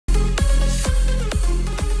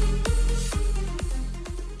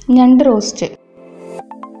ഞണ്ട് റോസ്റ്റ്.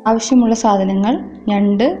 ആവശ്യമുള്ള സാധനങ്ങൾ: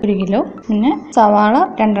 ഞണ്ട് 1 കിലോ, പിന്നെ സവാള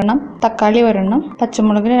 2 എണ്ണം, തക്കാളി 1 എണ്ണം,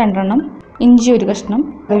 പച്ചമുളക് 2 എണ്ണം, ഇഞ്ചി 1 കഷ്ണം,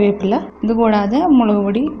 കറിവേപ്പില. ഇതുകൂടാതെ മുളക്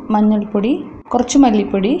പൊടി, മഞ്ഞൾപ്പൊടി, കുറച്ച്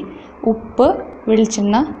മല്ലിപ്പൊടി, ഉപ്പ്,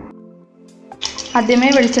 വെളിച്ചെണ്ണ. ആദ്യമേ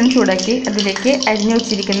വെളിച്ചെണ്ണ ചൂടാക്കി അതിലേക്ക് അരിഞ്ഞു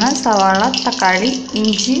വെച്ചിരിക്കുന്ന സവാള, തക്കാളി,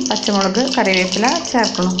 ഇഞ്ചി, പച്ചമുളക്, കറിവേപ്പില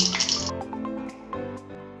ചേർക്കണം.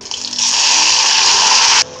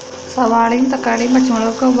 സവാളയും തക്കാളിയും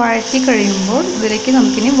പച്ചമുളകൊക്കെ വഴറ്റി കഴിയുമ്പോൾ ഇതിലേക്ക്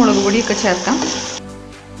നമുക്കിനി മുളക് പൊടിയൊക്കെ ചേർക്കാം.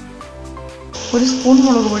 1 സ്പൂൺ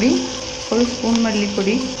മുളക് പൊടി, 1 സ്പൂൺ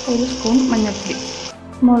മല്ലിപ്പൊടി, 1 സ്പൂൺ മഞ്ഞൾപ്പൊടി.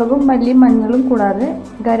 മുളകും മല്ലിയും മഞ്ഞളും കൂടാതെ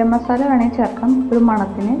ഗരം മസാല വേണമെങ്കിൽ ചേർക്കാം ഒരു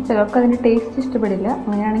മണത്തിന്. ചിലർക്ക് അതിൻ്റെ ടേസ്റ്റ് ഇഷ്ടപ്പെടില്ല,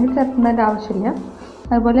 അങ്ങനെയാണെങ്കിൽ ചേർക്കേണ്ടതിൻ്റെ ആവശ്യമില്ല.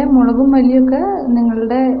 അതുപോലെ മുളകും മല്ലിയൊക്കെ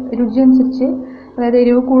നിങ്ങളുടെ രുചി അനുസരിച്ച്, അതായത്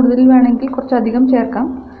എരിവ് കൂടുതൽ വേണമെങ്കിൽ കുറച്ചധികം ചേർക്കാം.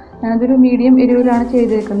 ഞാനതൊരു മീഡിയം എരിവിലാണ്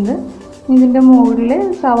ചെയ്തേക്കുന്നത്. ഇതിൻ്റെ മുകളിൽ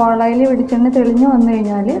സവാളയിൽ വെളിച്ചെണ്ണ തെളിഞ്ഞ് വന്നു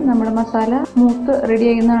കഴിഞ്ഞാൽ നമ്മുടെ മസാല മൂത്ത് റെഡി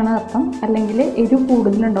ആകുന്നതാണ് അർത്ഥം. അല്ലെങ്കിൽ എരിവ്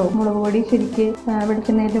കൂടുതലുണ്ടാവും. മുളക് പൊടി ശരിക്ക്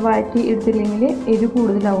വെളിച്ചെണ്ണയിൽ വഴറ്റി എടുത്തില്ലെങ്കിൽ എരിവ്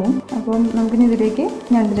കൂടുതലാവും. അപ്പം നമുക്കിനി ഇതിലേക്ക്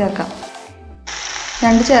ഞണ്ട് ചേർക്കാം.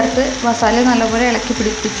 ഞണ്ട് ചേർത്ത് മസാല നല്ലപോലെ ഇളക്കി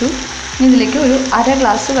പിടിപ്പിച്ചു. ഇനി ഇതിലേക്ക് ഒരു 1/2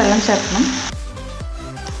 ഗ്ലാസ് വെള്ളം ചേർക്കണം.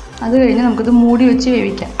 അത് കഴിഞ്ഞ് നമുക്കിത് മൂടി വെച്ച്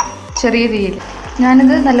വേവിക്കാം ചെറിയ തീയിൽ.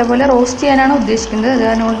 ഞാനിത് നല്ലപോലെ റോസ്റ്റ് ചെയ്യാനാണ് ഉദ്ദേശിക്കുന്നത്.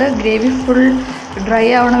 അതുകൊണ്ട് ഗ്രേവി ഫുൾ ഡ്രൈ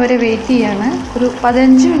ആവണ വരെ വെയിറ്റ് ചെയ്യാണ്. ഒരു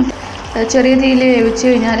 15 മിനിറ്റ് ചെറിയ തീയിൽ വേവിച്ച്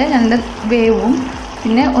കഴിഞ്ഞാൽ ഞണ്ട് വേവും.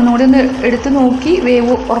 പിന്നെ ഒന്നുകൂടി ഒന്ന് എടുത്ത് നോക്കി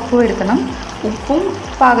വേവ് ഉറപ്പ് വരുത്തണം. ഉപ്പും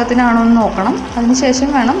പാകത്തിനാണോ എന്ന് നോക്കണം.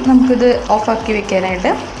 അതിനുശേഷം വേണം നമുക്കിത് ഓഫാക്കി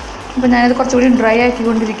വെക്കാനായിട്ട്. അപ്പോൾ ഞാനിത് കുറച്ചുകൂടി ഡ്രൈ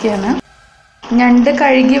ആക്കിക്കൊണ്ടിരിക്കുകയാണ്. ഞണ്ട്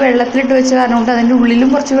കഴുകി വെള്ളത്തിലിട്ട് വെച്ച കാരണം കൊണ്ട് അതിൻ്റെ ഉള്ളിലും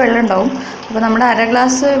കുറച്ച് വെള്ളം ഉണ്ടാവും. അപ്പോൾ നമ്മുടെ 1/2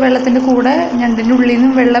 ഗ്ലാസ് വെള്ളത്തിൻ്റെ കൂടെ ഞണ്ടിൻ്റെ ഉള്ളിൽ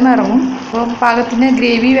നിന്നും വെള്ളം ഇറങ്ങും. അപ്പോൾ പാകത്തിന്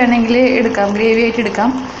ഗ്രേവി വേണമെങ്കിൽ എടുക്കാം, ഗ്രേവി ആയിട്ട്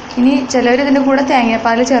എടുക്കാം. ഇനി ചിലവർ ഇതിൻ്റെ കൂടെ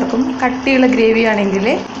തേങ്ങാപ്പാൽ ചേർക്കും. കട്ടിയുള്ള ഗ്രേവി ആണെങ്കിൽ.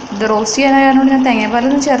 ഇത് റോസ്റ്റ് ചെയ്യാനായതുകൊണ്ട് ഞാൻ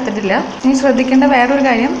തേങ്ങാപ്പാലൊന്നും ചേർത്തിട്ടില്ല. ഇനി ശ്രദ്ധിക്കേണ്ട വേറൊരു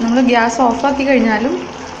കാര്യം, നമ്മൾ ഗ്യാസ് ഓഫാക്കി കഴിഞ്ഞാലും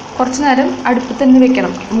കുറച്ച് നേരം അടുപ്പിൽ തന്നെ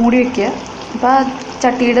വെക്കണം, മൂടി വെക്കുക. അപ്പോൾ ആ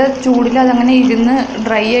ചട്ടിയുടെ ചൂടിൽ അതങ്ങനെ ഇരുന്ന്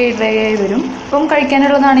ഡ്രൈ ആയി വരും. ഇപ്പം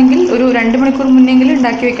കഴിക്കാനുള്ളതാണെങ്കിൽ ഒരു 2 മണിക്കൂർ മുന്നെങ്കിലും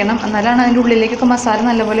ഉണ്ടാക്കി വെക്കണം. എന്നാലാണ് അതിൻ്റെ ഉള്ളിലേക്കൊക്കെ മസാല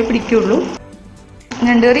നല്ലപോലെ പിടിക്കുകയുള്ളൂ.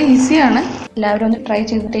 ഞണ്ട് കറി ഈസിയാണ്. എല്ലാവരും ഒന്ന് ട്രൈ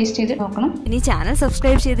ചെയ്ത് ടേസ്റ്റ് ചെയ്ത് നോക്കണം. ഇനി ചാനൽ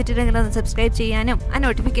സബ്സ്ക്രൈബ് ചെയ്തിട്ടുണ്ടെങ്കിൽ ഒന്ന് സബ്സ്ക്രൈബ് ചെയ്യാനും ആ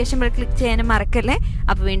നോട്ടിഫിക്കേഷൻ ബെൽ ക്ലിക്ക് ചെയ്യാനും മറക്കല്ലേ.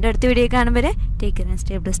 അപ്പോൾ വീണ്ടും അടുത്ത വീഡിയോ കാണും വരെ take care and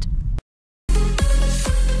stay blessed.